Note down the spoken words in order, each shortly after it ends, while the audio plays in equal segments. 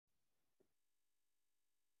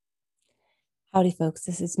Howdy, folks.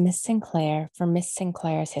 This is Miss Sinclair from Miss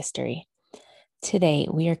Sinclair's History. Today,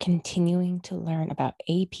 we are continuing to learn about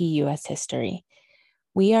APUS history.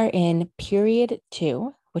 We are in period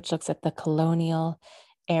 2, which looks at the colonial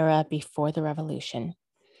era before the revolution.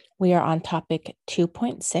 We are on topic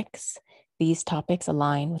 2.6. These topics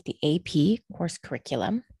align with the AP course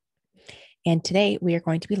curriculum. And today, we are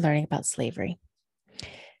going to be learning about slavery.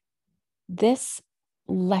 This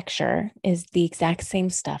lecture is the exact same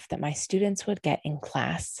stuff that my students would get in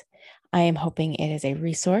class. I am hoping it is a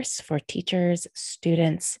resource for teachers,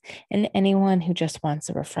 students, and anyone who just wants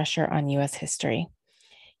a refresher on US history.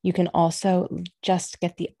 You can also just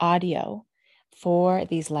get the audio for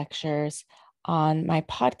these lectures on my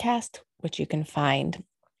podcast, which you can find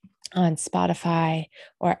on Spotify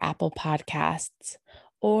or Apple Podcasts,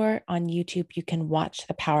 or on YouTube. You can watch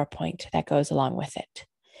the PowerPoint that goes along with it.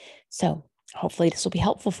 So hopefully this will be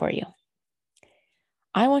helpful for you.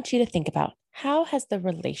 I want you to think about, how has the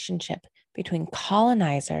relationship between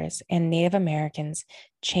colonizers and Native Americans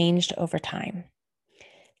changed over time?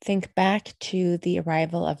 Think back to the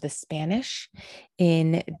arrival of the Spanish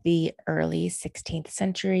in the early 16th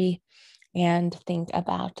century and think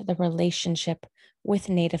about the relationship with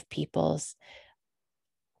Native peoples,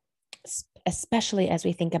 especially as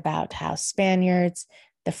we think about how Spaniards,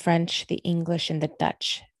 the French, the English, and the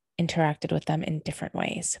Dutch interacted with them in different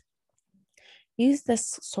ways. Use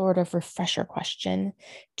this sort of refresher question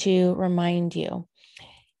to remind you,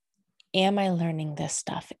 am I learning this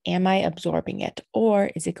stuff? Am I absorbing it?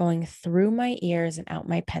 Or is it going through my ears and out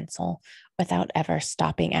my pencil without ever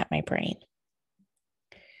stopping at my brain?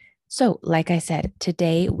 So, like I said,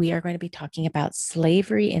 today we are going to be talking about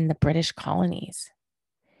slavery in the British colonies.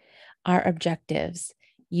 Our objectives: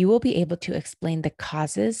 you will be able to explain the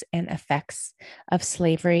causes and effects of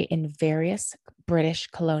slavery in various British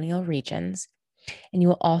colonial regions, and you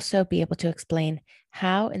will also be able to explain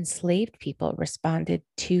how enslaved people responded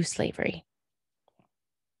to slavery.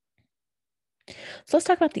 So let's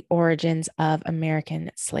talk about the origins of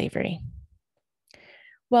American slavery.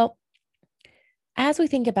 Well, as we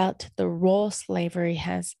think about the role slavery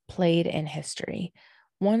has played in history,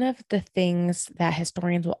 one of the things that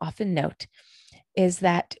historians will often note is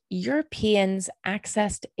that Europeans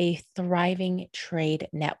accessed a thriving trade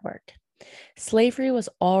network. Slavery was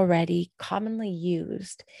already commonly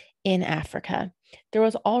used in Africa. There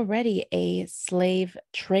was already a slave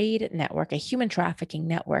trade network, a human trafficking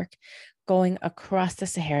network going across the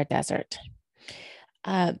Sahara Desert.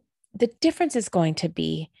 The difference is going to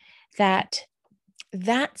be that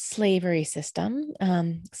slavery system,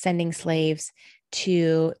 sending slaves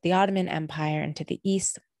to the Ottoman Empire and to the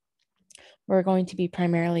East, were going to be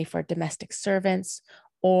primarily for domestic servants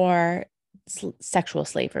or sexual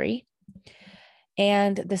slavery.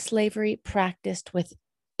 And the slavery practiced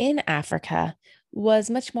within Africa was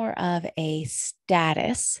much more of a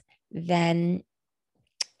status than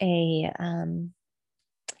a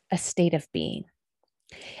state of being.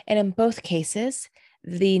 And in both cases,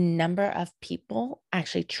 the number of people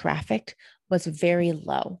actually trafficked was very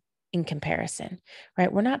low in comparison,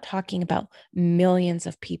 right? We're not talking about millions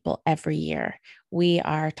of people every year. We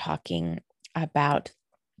are talking about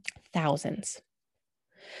thousands.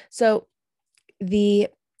 So the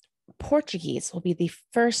Portuguese will be the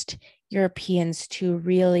first Europeans to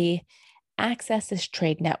really access this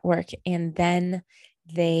trade network, and then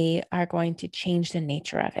they are going to change the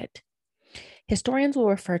nature of it. Historians will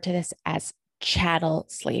refer to this as chattel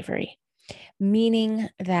slavery, meaning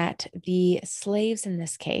that the slaves in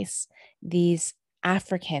this case, these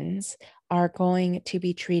Africans, are going to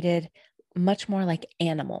be treated much more like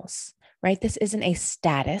animals, right? This isn't a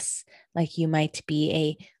status like you might be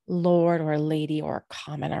a lord or a lady or a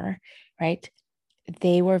commoner, right?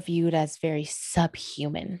 They were viewed as very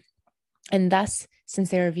subhuman. And thus,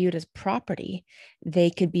 since they were viewed as property,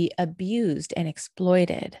 they could be abused and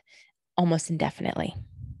exploited almost indefinitely.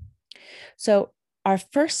 So our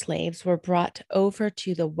first slaves were brought over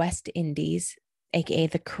to the West Indies, aka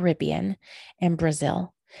the Caribbean, and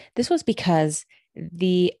Brazil. This was because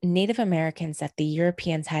the Native Americans that the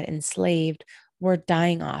Europeans had enslaved were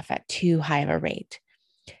dying off at too high of a rate.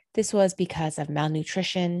 This was because of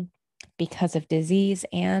malnutrition, because of disease,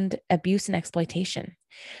 and abuse and exploitation.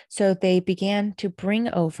 So they began to bring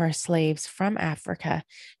over slaves from Africa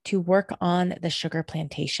to work on the sugar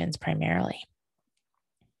plantations primarily.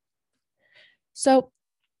 So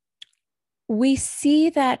we see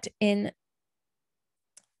that in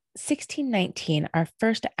 1619, our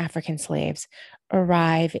first African slaves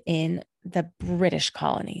arrive in the British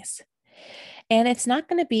colonies. And it's not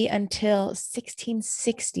going to be until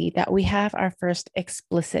 1660 that we have our first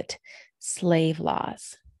explicit slave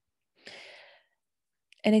laws.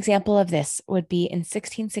 An example of this would be in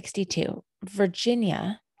 1662,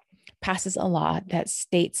 Virginia passes a law that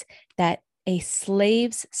states that a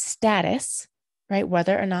slave's status, right,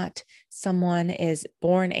 whether or not someone is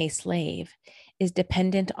born a slave, is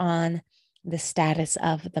dependent on the status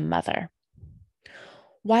of the mother.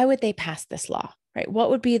 Why would they pass this law, right? What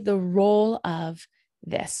would be the role of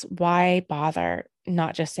this? Why bother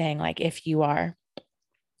not just saying, like, if you are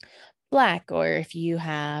Black or if you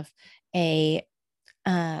have a,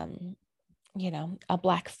 a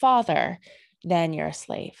Black father, then you're a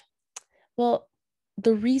slave? Well,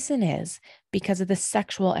 the reason is because of the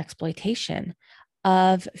sexual exploitation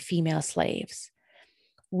of female slaves.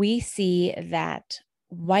 We see that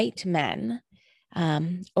white men,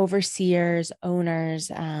 overseers,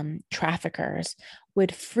 owners, traffickers,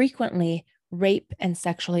 would frequently rape and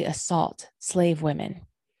sexually assault slave women.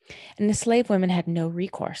 And the slave women had no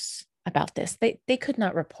recourse about this. They could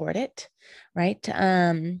not report it, right?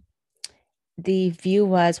 The view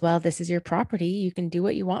was, well, this is your property. You can do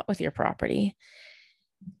what you want with your property.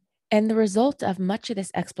 And the result of much of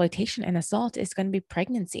this exploitation and assault is going to be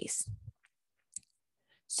pregnancies.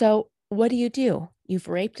 So what do? You've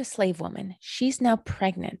raped a slave woman. She's now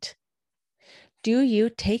pregnant. Do you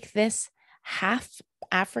take this half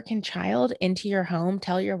African child into your home,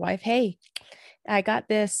 tell your wife, hey, I got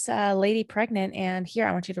this lady pregnant and here,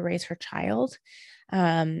 I want you to raise her child?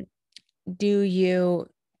 Do you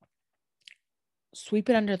sweep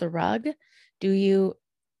it under the rug?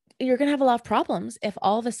 You're going to have a lot of problems if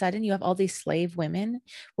all of a sudden you have all these slave women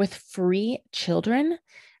with free children,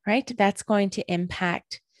 right? That's going to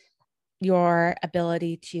impact your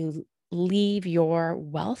ability to leave your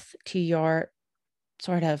wealth to your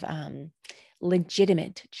sort of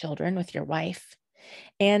legitimate children with your wife.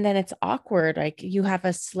 And then it's awkward. Like, you have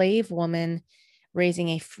a slave woman raising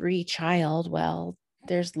a free child. Well,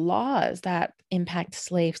 there's laws that impact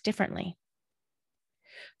slaves differently.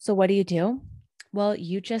 So what do? Well,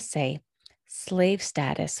 you just say slave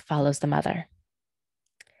status follows the mother.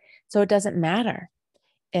 So it doesn't matter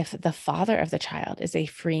if the father of the child is a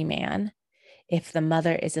free man. If the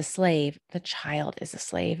mother is a slave, the child is a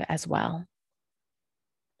slave as well.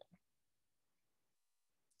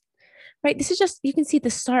 Right? This is just, you can see the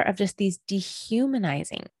start of just these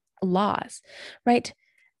dehumanizing laws, right?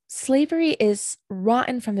 Slavery is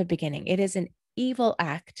rotten from the beginning. It is an evil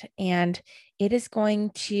act, and it is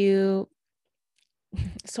going to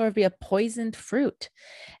sort of be a poisoned fruit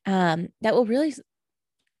that will really,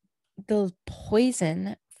 the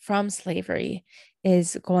poison from slavery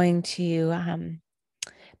is going to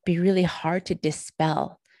be really hard to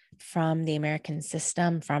dispel from the American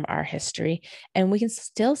system, from our history. And we can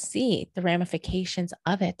still see the ramifications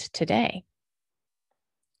of it today.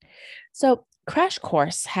 So, Crash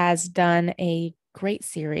Course has done a great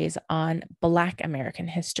series on Black American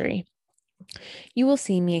history. You will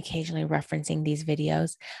see me occasionally referencing these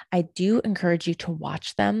videos. I do encourage you to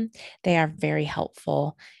watch them. They are very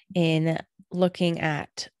helpful in looking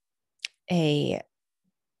at a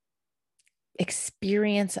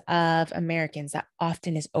experience of Americans that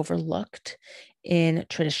often is overlooked in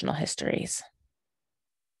traditional histories.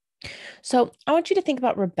 So I want you to think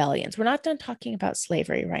about rebellions. We're not done talking about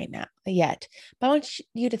slavery right now yet, but I want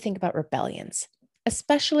you to think about rebellions,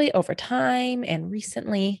 especially over time and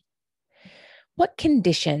recently. What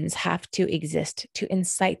conditions have to exist to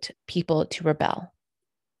incite people to rebel?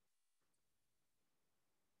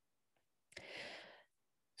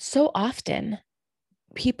 So often,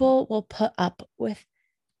 people will put up with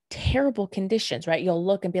terrible conditions, right? You'll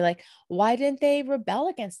look and be like, why didn't they rebel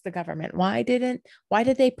against the government? Why did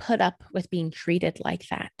they put up with being treated like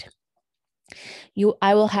that?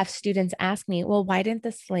 I will have students ask me, well, why didn't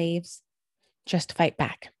the slaves just fight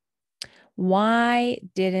back? Why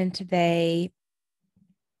didn't they,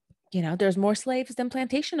 there's more slaves than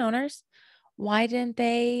plantation owners. Why didn't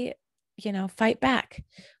they, fight back?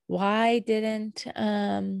 Why didn't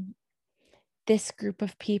this group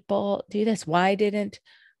of people do this? Why didn't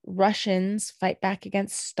Russians fight back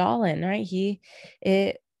against Stalin, right?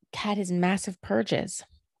 It had his massive purges.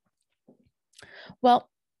 Well,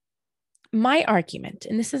 my argument,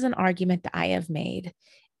 and this is an argument that I have made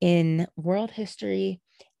in world history,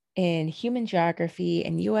 in human geography,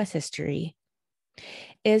 and US history,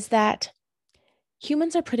 is that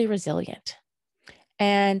humans are pretty resilient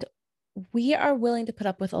and we are willing to put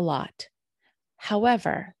up with a lot.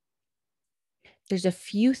 However, there's a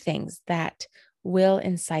few things that will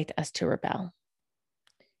incite us to rebel.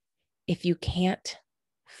 If you can't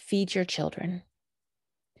feed your children,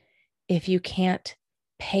 if you can't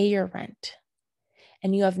pay your rent,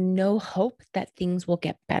 and you have no hope that things will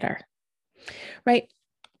get better, right?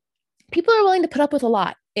 People are willing to put up with a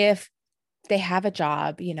lot If they have a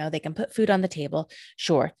job, they can put food on the table.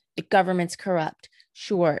 Sure, the government's corrupt.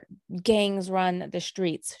 Sure, gangs run the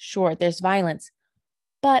streets. Sure, there's violence.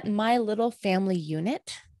 But my little family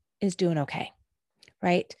unit is doing okay,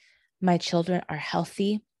 right? My children are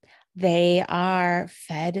healthy. They are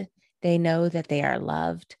fed. They know that they are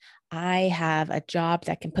loved. I have a job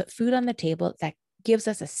that can put food on the table, that gives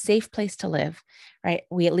us a safe place to live, right?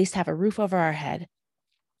 We at least have a roof over our head.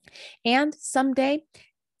 And someday,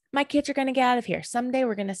 my kids are going to get out of here. Someday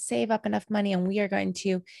we're going to save up enough money and we are going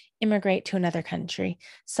to immigrate to another country.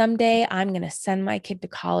 Someday I'm going to send my kid to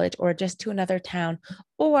college or just to another town.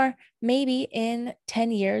 Or maybe in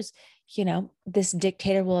 10 years, this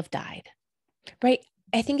dictator will have died, right?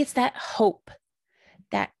 I think it's that hope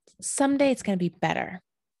that someday it's going to be better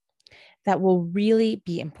that will really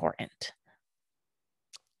be important.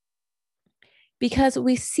 Because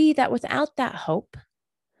we see that without that hope,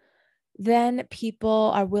 then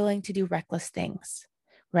people are willing to do reckless things,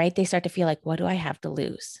 right? They start to feel like, what do I have to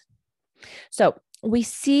lose? So we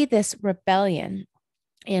see this rebellion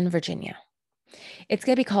in Virginia. It's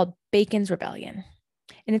going to be called Bacon's Rebellion,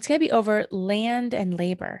 and it's going to be over land and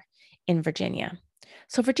labor in Virginia.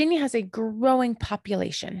 So Virginia has a growing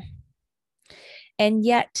population, and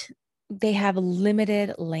yet they have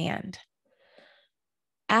limited land.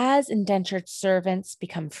 As indentured servants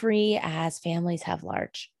become free, as families have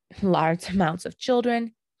large amounts of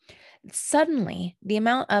children, suddenly the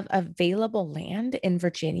amount of available land in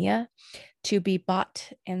Virginia to be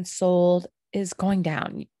bought and sold is going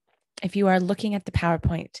down. If you are looking at the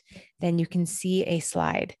PowerPoint, then you can see a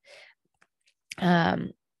slide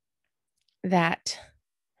that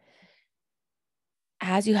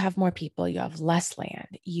as you have more people, you have less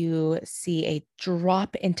land. You see a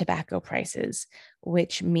drop in tobacco prices,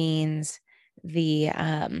 which means the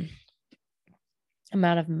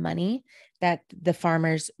amount of money that the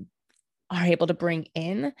farmers are able to bring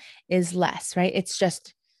in is less, right? It's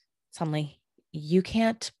just suddenly you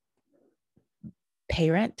can't pay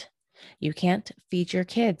rent. You can't feed your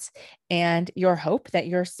kids. And your hope that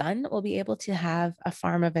your son will be able to have a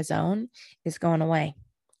farm of his own is going away,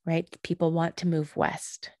 right? People want to move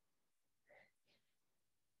west.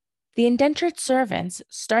 The indentured servants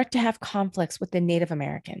start to have conflicts with the Native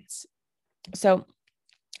Americans. So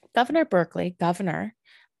Governor Berkeley, governor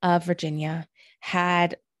of Virginia,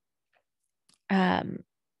 had a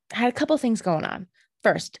couple things going on.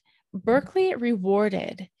 First, Berkeley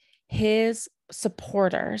rewarded his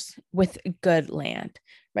supporters with good land,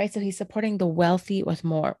 right? So he's supporting the wealthy with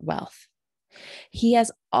more wealth. He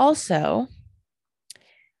has also,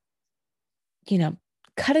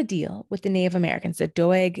 cut a deal with the Native Americans, the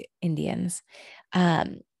Doeg Indians,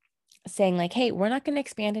 saying like, hey, we're not going to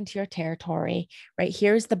expand into your territory, right?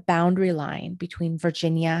 Here's the boundary line between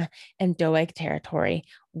Virginia and Doeg territory.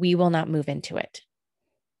 We will not move into it.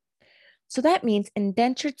 So that means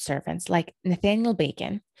indentured servants like Nathaniel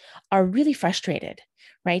Bacon are really frustrated,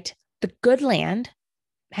 right? The good land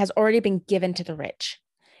has already been given to the rich.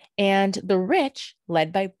 And the rich,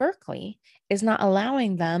 led by Berkeley, is not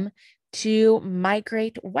allowing them to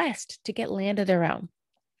migrate west to get land of their own.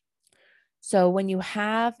 So when you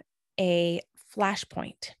have a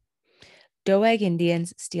flashpoint, Doeg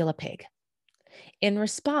Indians steal a pig. In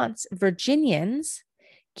response, Virginians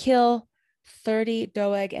kill 30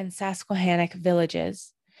 Doeg and Susquehannock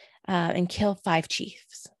villages and kill 5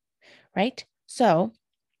 chiefs, right? So,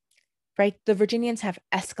 right, the Virginians have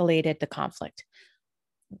escalated the conflict.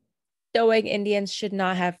 Doeg Indians should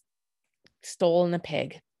not have stolen a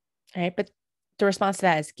pig, right? But the response to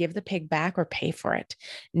that is give the pig back or pay for it,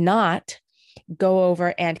 not go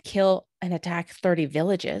over and kill and attack 30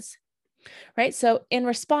 villages, right? So in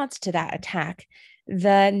response to that attack,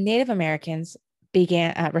 the Native Americans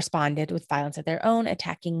responded with violence of their own,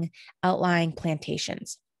 attacking outlying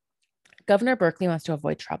plantations. Governor Berkeley wants to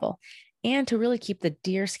avoid trouble and to really keep the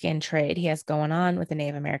deerskin trade he has going on with the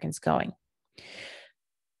Native Americans going.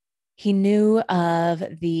 He knew of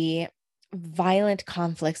the violent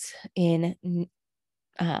conflicts in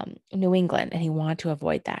New England, and he wanted to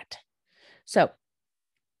avoid that. So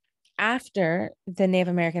after the Native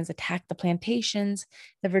Americans attack the plantations,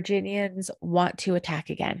 the Virginians want to attack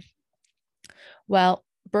again. Well,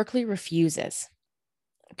 Berkeley refuses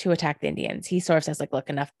to attack the Indians. He sort of says, like, look,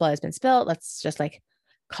 enough blood has been spilled. Let's just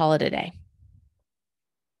call it a day.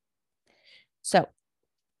 So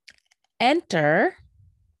enter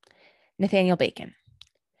Nathaniel Bacon,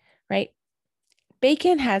 right?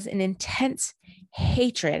 Bacon has an intense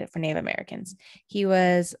hatred for Native Americans. He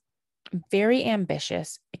was very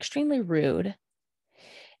ambitious, extremely rude,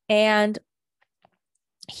 and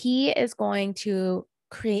he is going to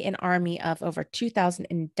create an army of over 2,000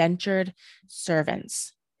 indentured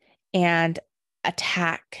servants and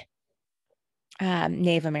attack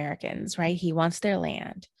Native Americans, right? He wants their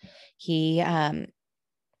land. He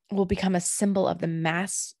will become a symbol of the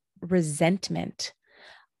mass resentment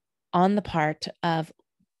on the part of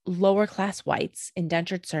lower class whites,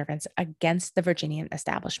 indentured servants, against the Virginian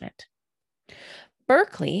establishment.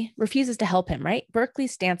 Berkeley refuses to help him, right?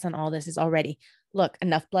 Berkeley's stance on all this is already, look,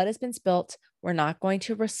 enough blood has been spilt. We're not going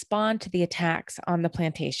to respond to the attacks on the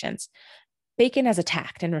plantations. Bacon has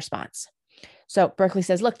attacked in response. So Berkeley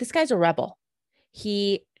says, look, this guy's a rebel.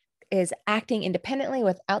 He is acting independently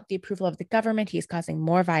without the approval of the government. He's causing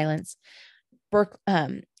more violence.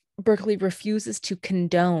 Berkeley refuses to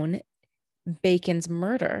condone Bacon's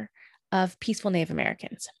murder of peaceful Native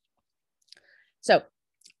Americans. So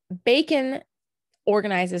Bacon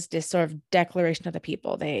organizes this sort of declaration of the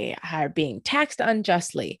people. They are being taxed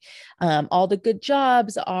unjustly. All the good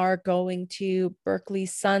jobs are going to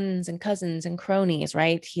Berkeley's sons and cousins and cronies,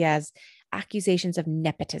 right? He has accusations of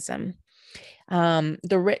nepotism.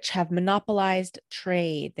 The rich have monopolized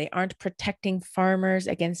trade. They aren't protecting farmers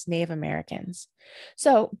against Native Americans.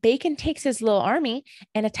 So Bacon takes his little army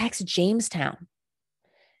and attacks Jamestown,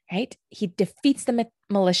 right? He defeats the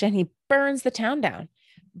militia and he burns the town down.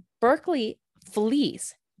 Berkeley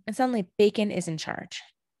flees, and suddenly Bacon is in charge.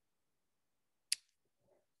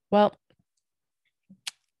 Well,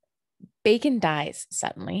 Bacon dies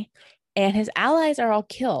suddenly, and his allies are all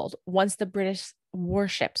killed once the British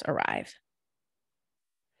warships arrive.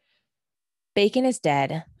 Bacon is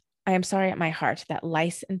dead. I am sorry at my heart that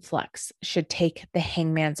lice and flux should take the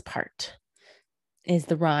hangman's part, is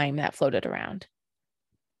the rhyme that floated around.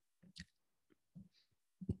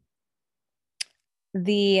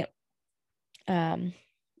 The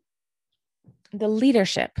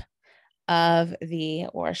leadership of the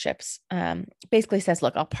warships basically says,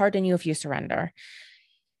 look, I'll pardon you if you surrender.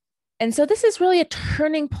 And so this is really a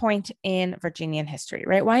turning point in Virginian history,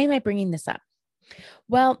 right? Why am I bringing this up?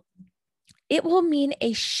 Well, it will mean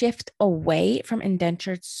a shift away from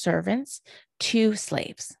indentured servants to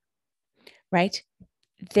slaves, right?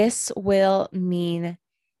 This will mean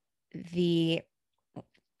the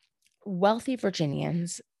wealthy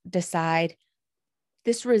Virginians decide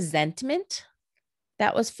this resentment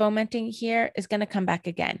that was fomenting here is going to come back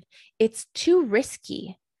again. It's too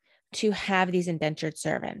risky to have these indentured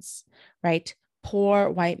servants, right? Poor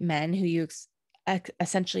white men who you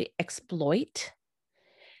essentially exploit.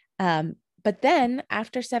 But then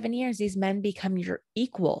after 7 years, these men become your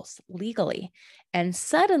equals legally. And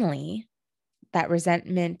suddenly that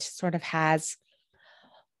resentment sort of has,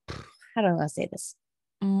 how do I want to say this,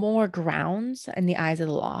 more grounds in the eyes of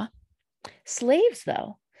the law. Slaves,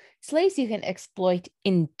 though, slaves you can exploit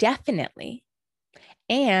indefinitely,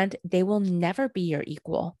 and they will never be your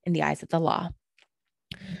equal in the eyes of the law,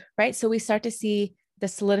 right? So we start to see the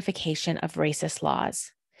solidification of racist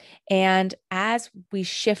laws. And as we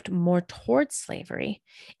shift more towards slavery,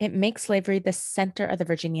 it makes slavery the center of the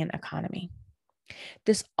Virginian economy.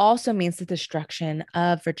 This also means the destruction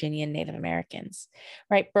of Virginian Native Americans,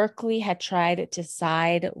 right? Berkeley had tried to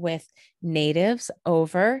side with natives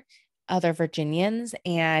over other Virginians,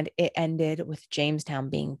 and it ended with Jamestown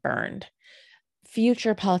being burned.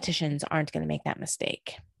 Future politicians aren't going to make that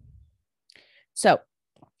mistake. So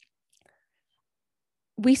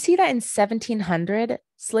we see that in 1700,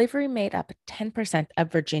 slavery made up 10%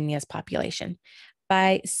 of Virginia's population.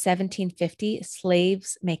 By 1750,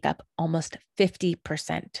 slaves make up almost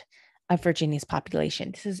 50% of Virginia's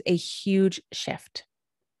population. This is a huge shift.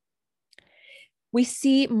 We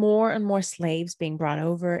see more and more slaves being brought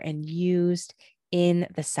over and used in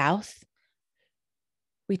the South.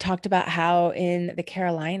 We talked about how in the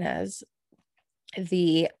Carolinas,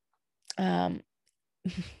 the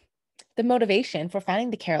motivation for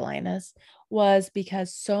founding the Carolinas was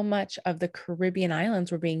because so much of the Caribbean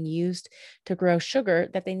islands were being used to grow sugar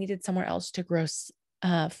that they needed somewhere else to grow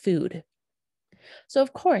food. So,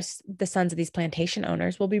 of course, the sons of these plantation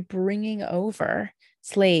owners will be bringing over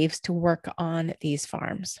slaves to work on these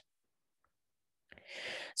farms.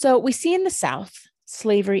 So we see in the South,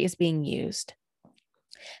 slavery is being used.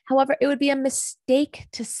 However, it would be a mistake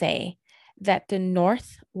to say that the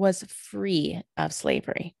North was free of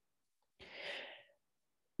slavery.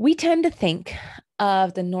 We tend to think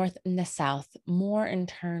of the North and the South more in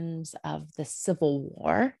terms of the Civil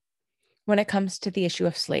War when it comes to the issue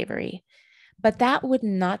of slavery, but that would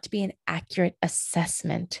not be an accurate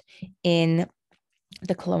assessment in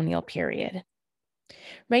the colonial period,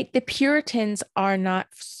 right? The Puritans are not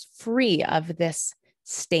free of this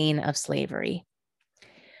stain of slavery.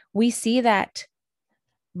 We see that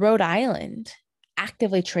Rhode Island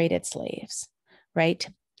actively traded slaves, right?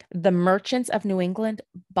 The merchants of New England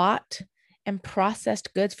bought and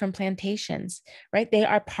processed goods from plantations, right? They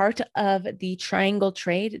are part of the triangle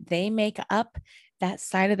trade. They make up that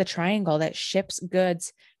side of the triangle that ships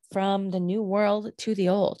goods from the New World to the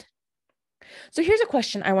Old. So here's a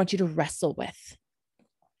question I want you to wrestle with.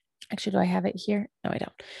 Actually, do I have it here? No, I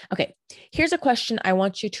don't. Okay, here's a question I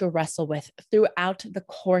want you to wrestle with throughout the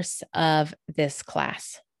course of this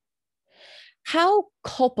class. How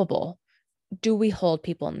culpable do we hold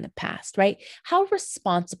people in the past, right? How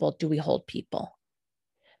responsible do we hold people?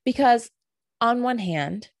 Because on one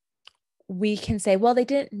hand, we can say, well, they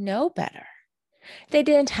didn't know better. They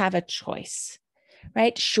didn't have a choice,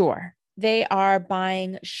 right? Sure, they are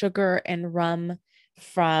buying sugar and rum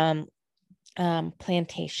from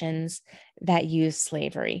plantations that use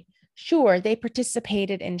slavery. Sure, they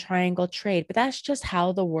participated in triangle trade, but that's just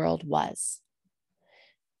how the world was.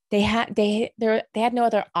 They had no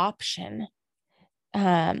other option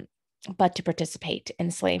but to participate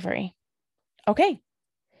in slavery. Okay,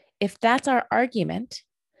 if that's our argument,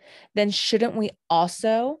 then shouldn't we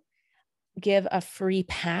also give a free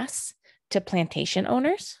pass to plantation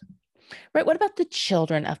owners? Right? What about the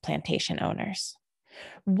children of plantation owners?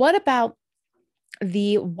 What about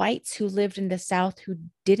the whites who lived in the South who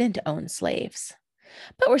didn't own slaves,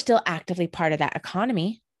 but were still actively part of that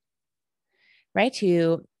economy, right?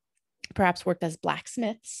 Who perhaps worked as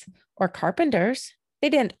blacksmiths or carpenters. They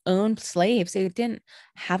didn't own slaves, they didn't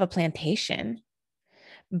have a plantation,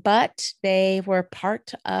 but they were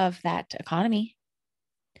part of that economy,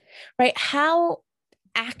 right? How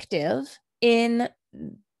active in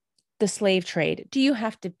the slave trade do you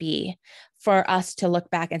have to be for us to look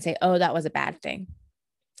back and say, oh, that was a bad thing?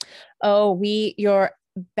 Oh, your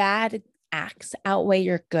bad acts outweigh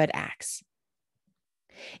your good acts.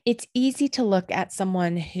 It's easy to look at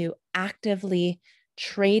someone who actively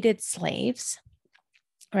traded slaves,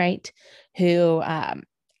 right? Who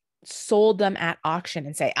sold them at auction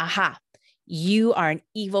and say, aha, you are an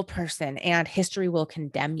evil person and history will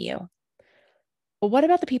condemn you. But what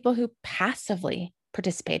about the people who passively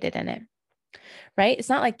participated in it, right? It's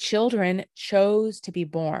not like children chose to be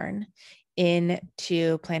born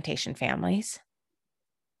into plantation families.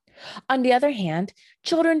 On the other hand,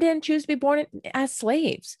 children didn't choose to be born as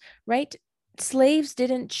slaves, right? Slaves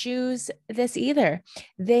didn't choose this either.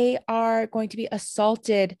 They are going to be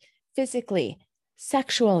assaulted physically,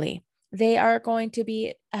 sexually. They are going to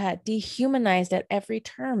be dehumanized at every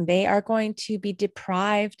turn. They are going to be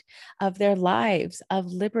deprived of their lives, of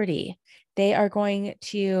liberty. They are going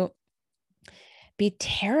to be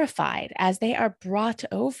terrified as they are brought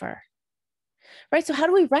over, right? So how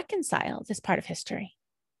do we reconcile this part of history?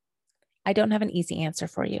 I don't have an easy answer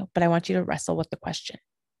for you, but I want you to wrestle with the question.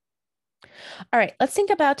 All right, let's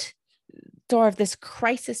think about sort of this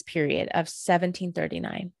crisis period of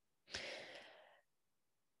 1739.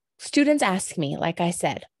 Students ask me, like I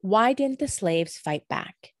said, why didn't the slaves fight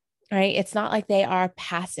back? Right? It's not like they are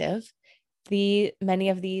passive. Many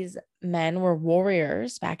of these men were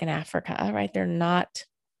warriors back in Africa, right? They're not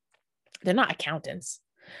accountants,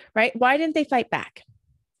 right? Why didn't they fight back?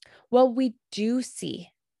 Well, we do see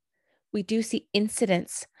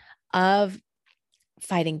incidents of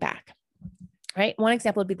fighting back, right? One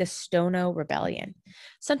example would be the Stono Rebellion,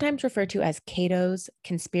 sometimes referred to as Cato's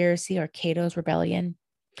conspiracy or Cato's rebellion.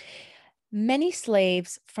 Many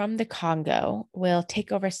slaves from the Congo will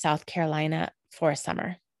take over South Carolina for a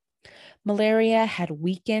summer. Malaria had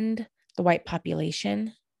weakened the white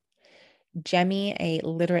population. Jemmy, a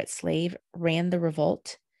literate slave, ran the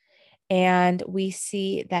revolt. And we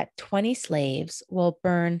see that 20 slaves will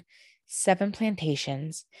burn 7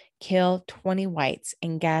 plantations, kill 20 whites,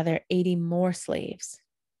 and gather 80 more slaves.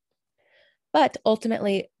 But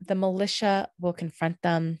ultimately, the militia will confront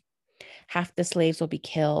them. Half the slaves will be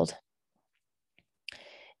killed.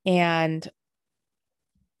 And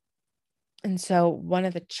so one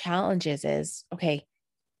of the challenges is, okay,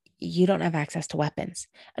 you don't have access to weapons.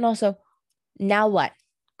 And also, now what?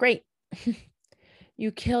 Great.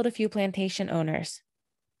 You killed a few plantation owners.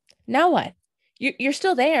 Now what? You're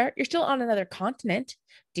still there. You're still on another continent.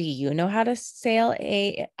 Do you know how to sail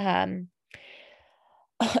a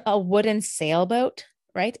wooden sailboat,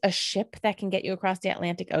 right? A ship that can get you across the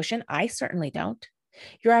Atlantic Ocean? I certainly don't.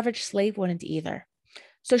 Your average slave wouldn't either.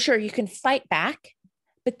 So sure, you can fight back,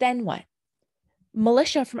 but then what?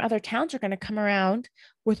 Militia from other towns are going to come around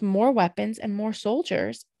with more weapons and more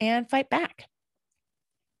soldiers and fight back.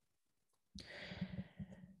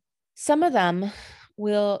 Some of them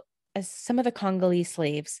will, as some of the Congolese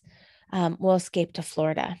slaves will escape to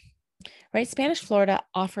Florida, right? Spanish Florida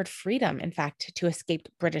offered freedom, in fact, to escaped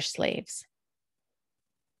British slaves.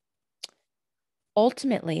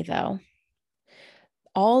 Ultimately, though,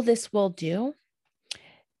 all this will do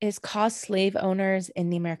is cause slave owners in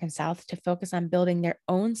the American South to focus on building their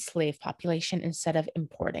own slave population instead of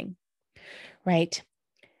importing, right?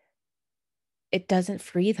 It doesn't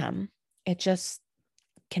free them. It just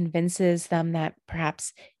convinces them that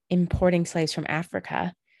perhaps importing slaves from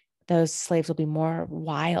Africa, those slaves will be more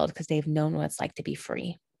wild because they've known what it's like to be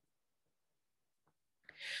free.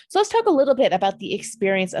 So let's talk a little bit about the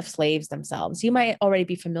experience of slaves themselves. You might already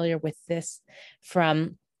be familiar with this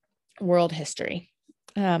from world history,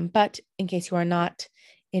 but in case you are not,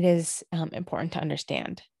 it is important to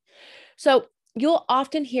understand. So you'll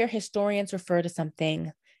often hear historians refer to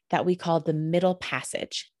something that we call the Middle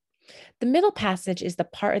Passage. The Middle Passage is the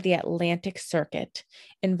part of the Atlantic Circuit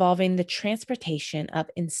involving the transportation of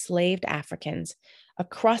enslaved Africans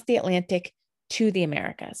across the Atlantic to the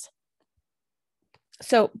Americas.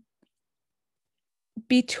 So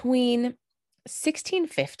between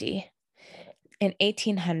 1650 and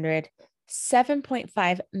 1800,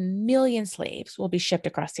 7.5 million slaves will be shipped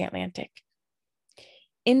across the Atlantic.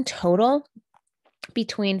 In total,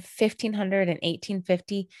 between 1500 and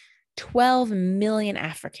 1850, 12 million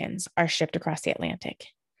Africans are shipped across the Atlantic.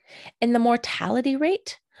 And the mortality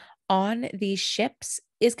rate on these ships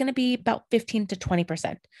is going to be about 15 to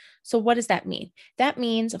 20%. So what does that mean? That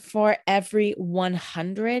means for every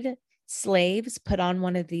 100 slaves put on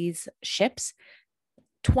one of these ships,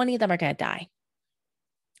 20 of them are going to die.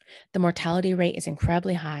 The mortality rate is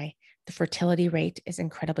incredibly high. The fertility rate is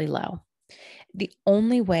incredibly low. The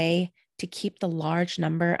only way to keep the large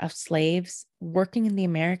number of slaves working in the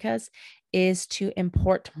Americas is to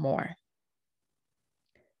import more.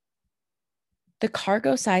 The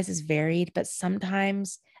cargo sizes varied, but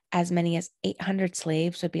sometimes as many as 800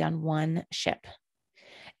 slaves would be on one ship.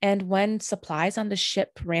 And when supplies on the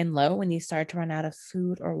ship ran low, when you started to run out of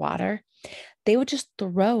food or water, they would just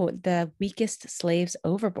throw the weakest slaves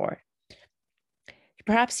overboard.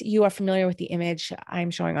 Perhaps you are familiar with the image I'm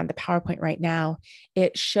showing on the PowerPoint right now.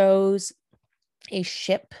 It shows a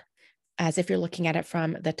ship as if you're looking at it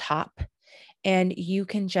from the top, and you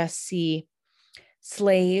can just see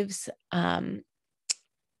slaves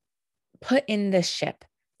put in this ship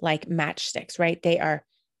like matchsticks, right? They are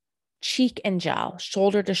cheek and jowl,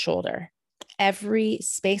 shoulder to shoulder. Every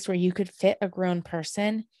space where you could fit a grown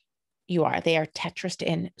person, they are tetrised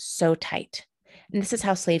in so tight. And this is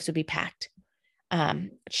how slaves would be packed.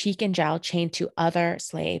 Cheek and jowl chained to other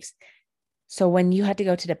slaves. So when you had to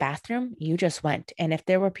go to the bathroom, you just went. And if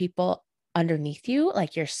there were people underneath you,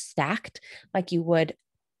 like you're stacked, like you would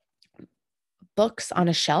books on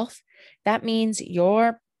a shelf, that means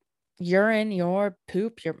your urine, your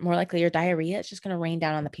poop, more likely your diarrhea, it's just going to rain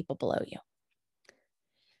down on the people below you.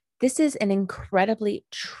 This is an incredibly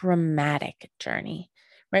traumatic journey,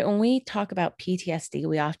 right? When we talk about PTSD,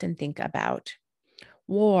 we often think about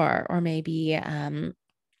war or maybe a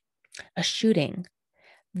shooting.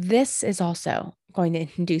 This is also going to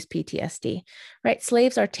induce PTSD, right?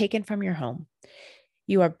 Slaves are taken from your home.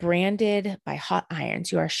 You are branded by hot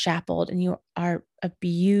irons. You are shackled and you are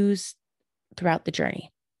abused throughout the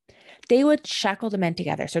journey. They would shackle the men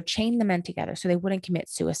together, so chain the men together so they wouldn't commit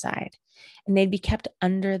suicide. And they'd be kept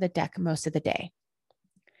under the deck most of the day.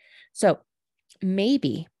 So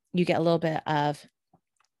maybe you get a little bit of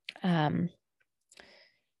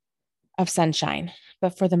sunshine,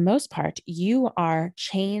 but for the most part, you are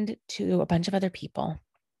chained to a bunch of other people.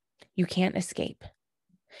 You can't escape.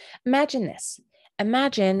 Imagine this.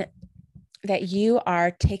 Imagine that you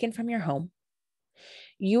are taken from your home.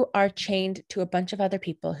 You are chained to a bunch of other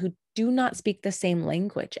people who do not speak the same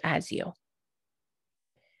language as you,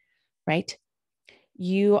 right?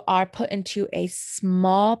 You are put into a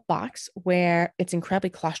small box where it's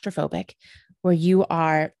incredibly claustrophobic, where you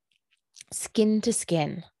are skin to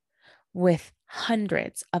skin with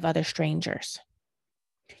hundreds of other strangers.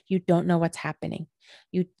 You don't know what's happening.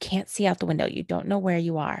 You can't see out the window. You don't know where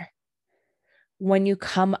you are. When you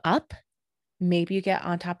come up, maybe you get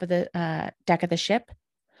on top of the deck of the ship,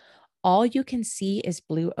 all you can see is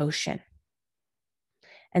blue ocean.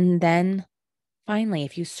 And then finally,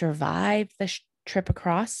 if you survive the trip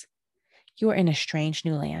across, you are in a strange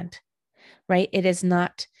new land, right? It is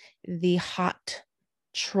not the hot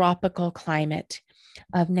tropical climate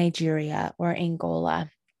of Nigeria or Angola,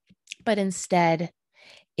 but instead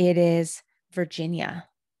it is Virginia,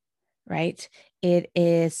 right? It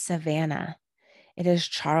is Savannah. It is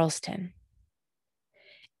Charleston.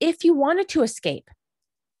 If you wanted to escape,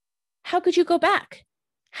 how could you go back?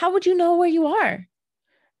 How would you know where you are,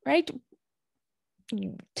 right?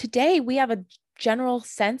 Today, we have a general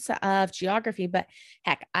sense of geography, but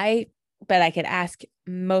heck, I but I could ask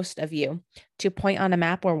most of you to point on a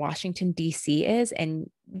map where Washington, D.C. is, and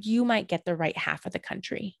you might get the right half of the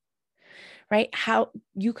country, right? How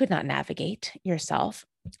you could not navigate yourself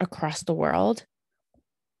across the world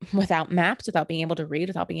without maps, without being able to read,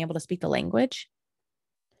 without being able to speak the language.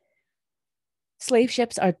 Slave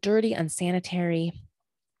ships are dirty, unsanitary.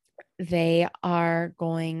 They are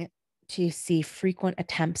going to see frequent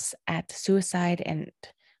attempts at suicide and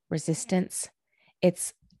resistance.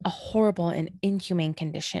 It's a horrible and inhumane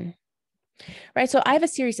condition. Right. So I have a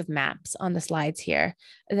series of maps on the slides here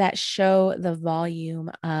that show the volume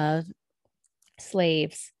of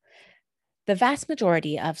slaves. The vast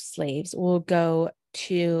majority of slaves will go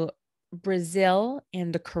to Brazil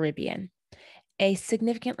and the Caribbean. A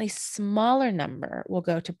significantly smaller number will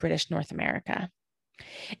go to British North America.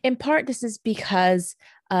 In part, this is because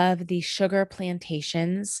of the sugar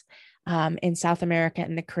plantations in South America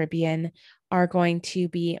and the Caribbean are going to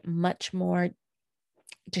be much more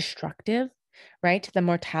destructive, right? The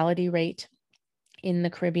mortality rate in the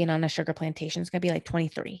Caribbean on a sugar plantation is going to be like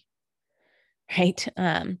 23, right?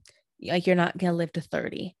 Like you're not going to live to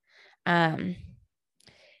 30. In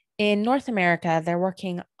North America, they're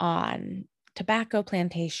working on tobacco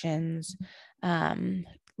plantations,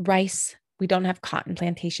 rice. We don't have cotton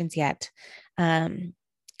plantations yet.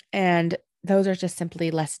 And those are just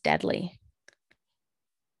simply less deadly.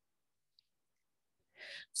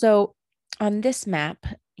 So on this map,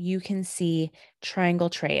 you can see triangle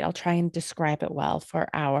trade. I'll try and describe it well for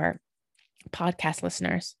our podcast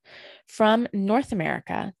listeners. From North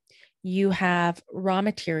America, you have raw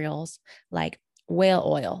materials like whale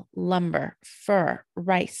oil, lumber, fur,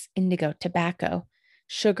 rice, indigo, tobacco,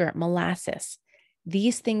 sugar, molasses.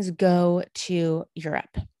 These things go to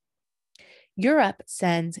Europe. Europe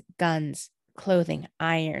sends guns, clothing,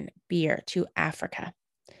 iron, beer to Africa.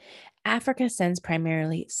 Africa sends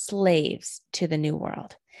primarily slaves to the New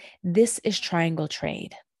World. This is triangle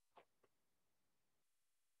trade.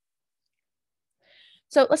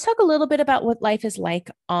 So let's talk a little bit about what life is like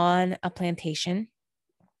on a plantation.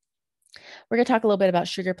 We're going to talk a little bit about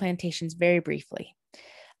sugar plantations very briefly.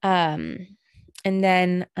 And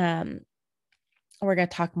then we're going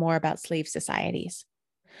to talk more about slave societies.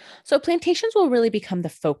 So plantations will really become the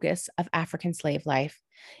focus of African slave life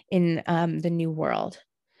in the New World.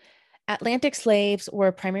 Atlantic slaves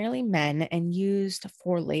were primarily men and used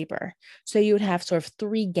for labor. So you would have sort of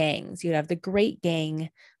three gangs. You'd have the Great Gang,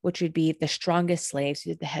 which would be the strongest slaves who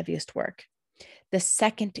did the heaviest work. The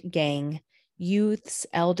second gang, youths,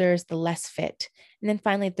 elders, the less fit. And then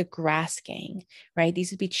finally, the Grass Gang, right?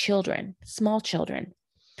 These would be children, small children,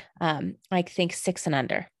 like think 6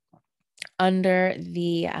 and under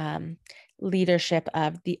the leadership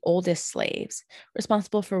of the oldest slaves,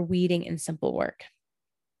 responsible for weeding and simple work.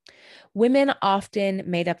 Women often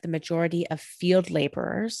made up the majority of field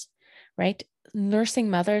laborers, right? Nursing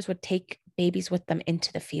mothers would take babies with them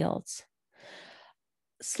into the fields.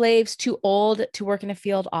 Slaves too old to work in a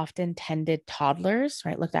field often tended toddlers,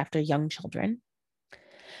 right? Looked after young children.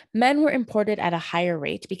 Men were imported at a higher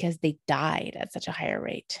rate because they died at such a higher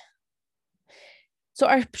rate. So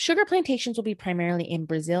our sugar plantations will be primarily in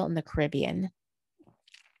Brazil and the Caribbean.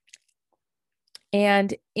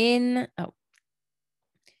 And in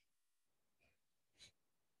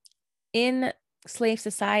slave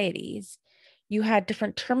societies, you had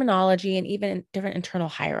different terminology and even different internal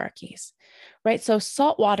hierarchies, right? So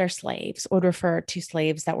saltwater slaves would refer to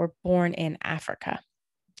slaves that were born in Africa.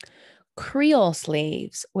 Creole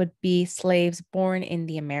slaves would be slaves born in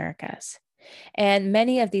the Americas. And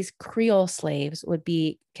many of these Creole slaves would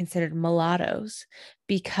be considered mulattoes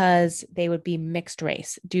because they would be mixed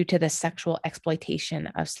race due to the sexual exploitation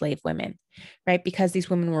of slave women, right? Because these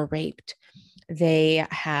women were raped, they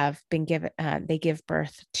have been given, they give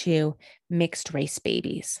birth to mixed race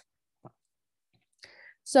babies.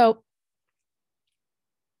 So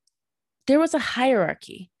there was a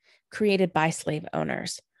hierarchy created by slave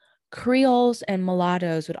owners. Creoles and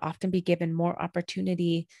mulattoes would often be given more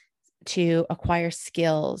opportunity to acquire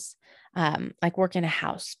skills, like work in a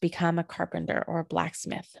house, become a carpenter or a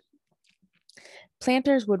blacksmith.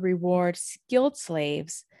 Planters would reward skilled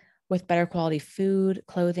slaves with better quality food,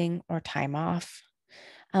 clothing, or time off.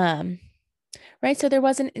 Right? So there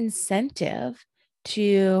was an incentive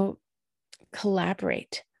to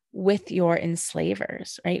collaborate with your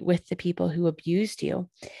enslavers, right? With the people who abused you,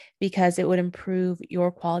 because it would improve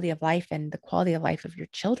your quality of life and the quality of life of your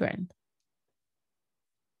children.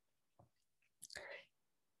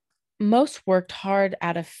 Most worked hard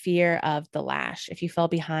out of fear of the lash. If you fell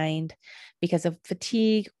behind because of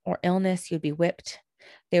fatigue or illness, you'd be whipped.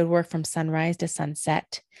 They would work from sunrise to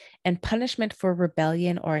sunset. And punishment for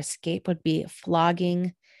rebellion or escape would be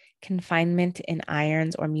flogging, confinement in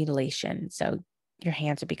irons, or mutilation. So your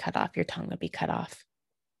hands would be cut off, your tongue would be cut off.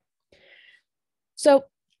 So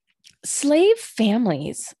slave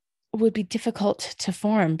families would be difficult to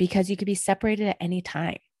form because you could be separated at any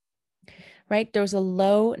time, right? There was a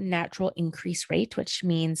low natural increase rate, which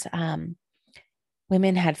means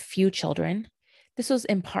women had few children. This was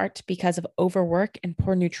in part because of overwork and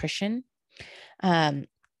poor nutrition. Female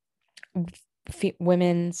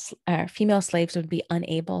slaves would be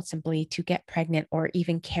unable simply to get pregnant or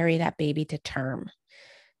even carry that baby to term.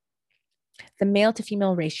 The male to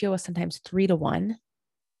female ratio was sometimes 3-1.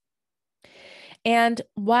 And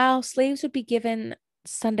while slaves would be given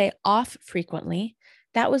Sunday off frequently,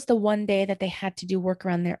 that was the one day that they had to do work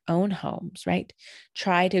around their own homes, right?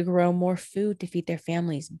 Try to grow more food to feed their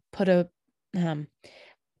families,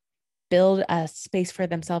 build a space for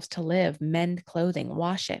themselves to live, mend clothing,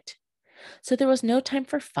 wash it. So there was no time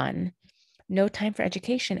for fun, no time for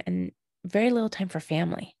education, and very little time for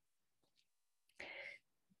family.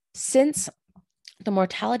 Since the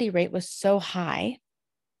mortality rate was so high,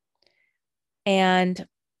 and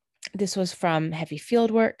this was from heavy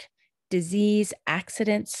field work, disease,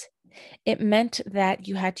 accidents, it meant that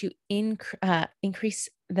you had to increase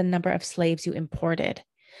the number of slaves you imported,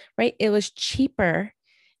 right? It was cheaper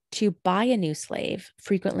to buy a new slave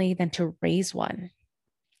frequently than to raise one.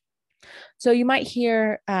 So you might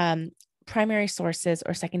hear primary sources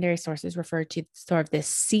or secondary sources refer to sort of this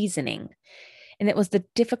seasoning. And it was the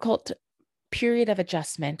difficult period of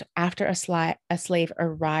adjustment after a slave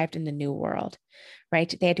arrived in the new world,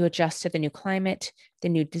 right? They had to adjust to the new climate, the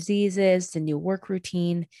new diseases, the new work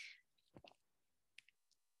routine.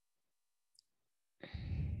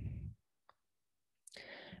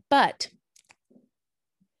 But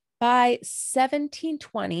by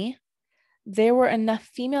 1720, there were enough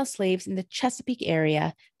female slaves in the Chesapeake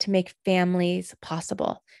area to make families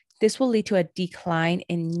possible. This will lead to a decline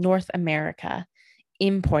in North America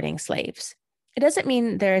importing slaves. It doesn't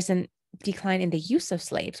mean there is a decline in the use of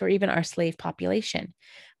slaves or even our slave population,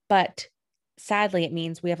 but sadly, it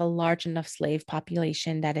means we have a large enough slave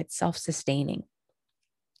population that it's self-sustaining.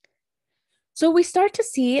 So we start to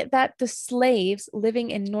see that the slaves living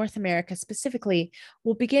in North America specifically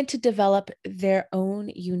will begin to develop their own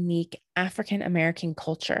unique African American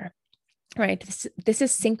culture, right? This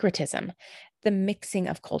is syncretism, the mixing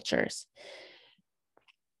of cultures.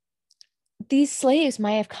 These slaves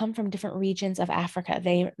might have come from different regions of Africa.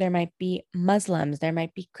 There might be Muslims, there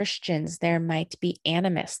might be Christians, there might be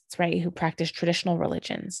animists, right, who practice traditional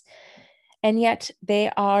religions. And yet they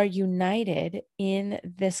are united in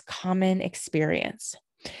this common experience.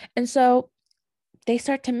 And so they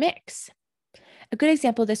start to mix. A good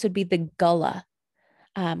example of this would be the Gullah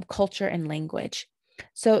culture and language.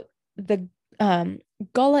 So the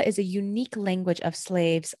Gullah is a unique language of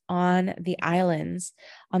slaves on the islands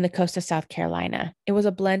on the coast of South Carolina. It was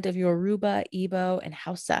a blend of Yoruba, Igbo, and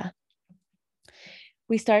Hausa.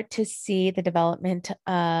 We start to see the development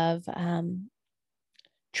of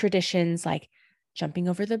traditions like jumping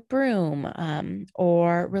over the broom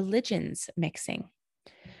or religions mixing,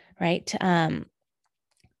 right?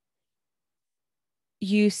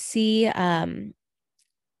 You see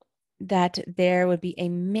that there would be a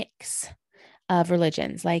mix of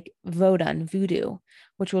religions like Vodun, voodoo,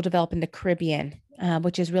 which will develop in the Caribbean,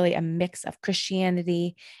 which is really a mix of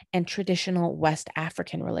Christianity and traditional West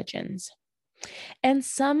African religions. And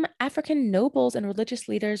some African nobles and religious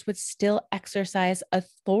leaders would still exercise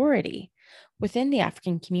authority within the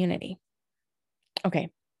African community. Okay,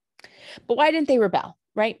 but why didn't they rebel,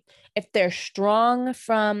 right? If they're strong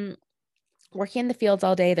from working in the fields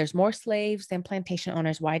all day, there's more slaves than plantation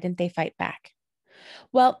owners, why didn't they fight back?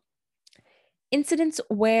 Well, incidents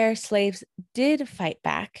where slaves did fight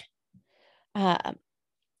back were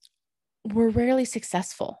rarely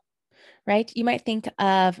successful, right? You might think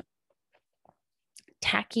of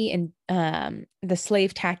Tacky and the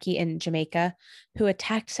slave Tacky in Jamaica, who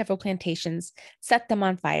attacked several plantations, set them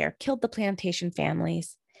on fire, killed the plantation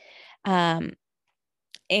families, and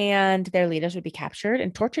their leaders would be captured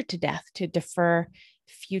and tortured to death to defer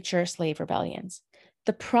future slave rebellions.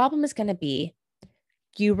 The problem is going to be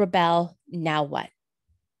you rebel, now what?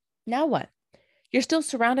 Now what? You're still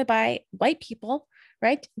surrounded by white people,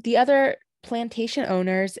 right? The other plantation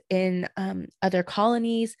owners in other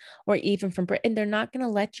colonies or even from Britain, they're not going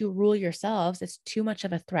to let you rule yourselves. It's too much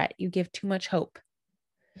of a threat. You give too much hope.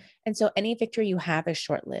 And so any victory you have is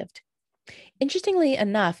short-lived. Interestingly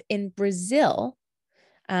enough, in Brazil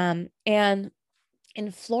and in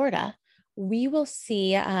Florida, we will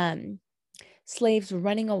see slaves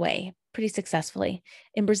running away pretty successfully.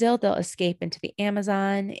 In Brazil, they'll escape into the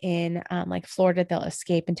Amazon. In like Florida, they'll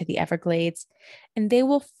escape into the Everglades, and they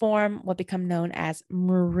will form what become known as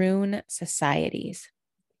maroon societies.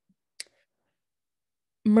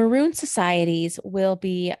 Maroon societies will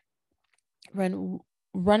be when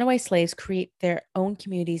runaway slaves create their own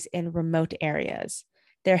communities in remote areas.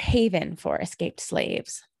 They're haven for escaped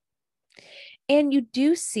slaves. And you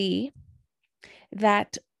do see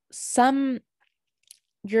that some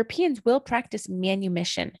Europeans will practice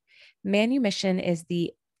manumission. Manumission is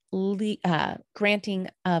the granting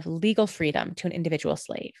of legal freedom to an individual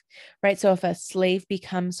slave, right? So if a slave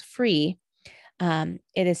becomes free,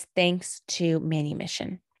 it is thanks to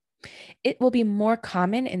manumission. It will be more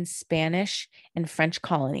common in Spanish and French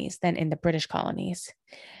colonies than in the British colonies.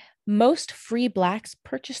 Most free Blacks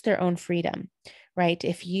purchase their own freedom, right?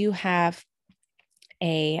 If you have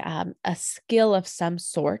a skill of some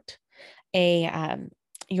sort,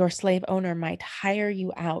 your slave owner might hire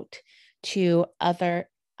you out to other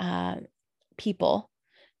people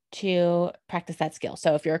to practice that skill.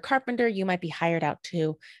 So if you're a carpenter, you might be hired out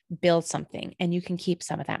to build something, and you can keep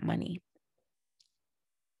some of that money.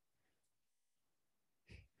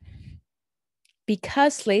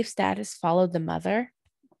 Because slave status followed the mother,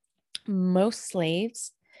 most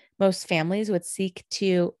families would seek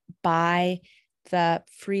to buy the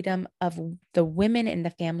freedom of the women in the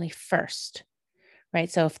family first,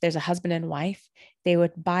 right? So if there's a husband and wife, they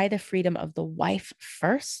would buy the freedom of the wife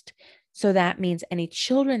first. So that means any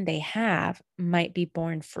children they have might be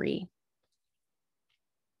born free.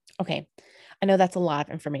 Okay, I know that's a lot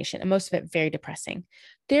of information and most of it very depressing.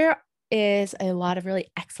 There is a lot of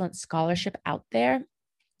really excellent scholarship out there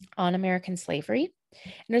on American slavery.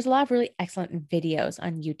 And there's a lot of really excellent videos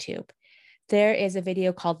on YouTube. There is a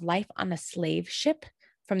video called Life on a Slave Ship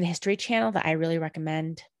from the History Channel that I really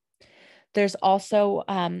recommend. There's also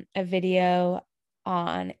a video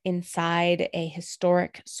on inside a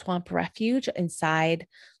historic swamp refuge, inside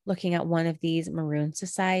looking at one of these maroon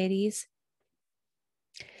societies.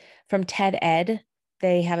 From TED Ed,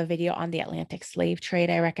 they have a video on the Atlantic slave trade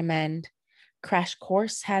I recommend. Crash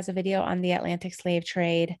Course has a video on the Atlantic slave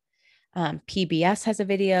trade. PBS has a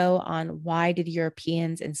video on why did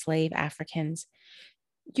Europeans enslave Africans.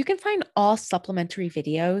 You can find all supplementary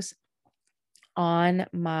videos on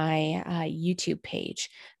my YouTube page.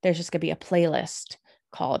 There's just going to be a playlist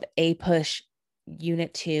called APUSH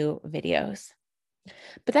Unit 2 videos.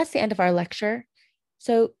 But that's the end of our lecture.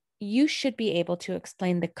 So you should be able to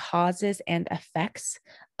explain the causes and effects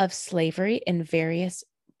of slavery in various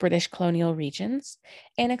British colonial regions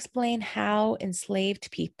and explain how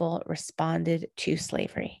enslaved people responded to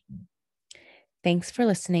slavery. Thanks for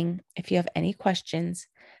listening. If you have any questions,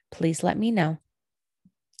 please let me know.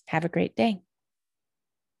 Have a great day.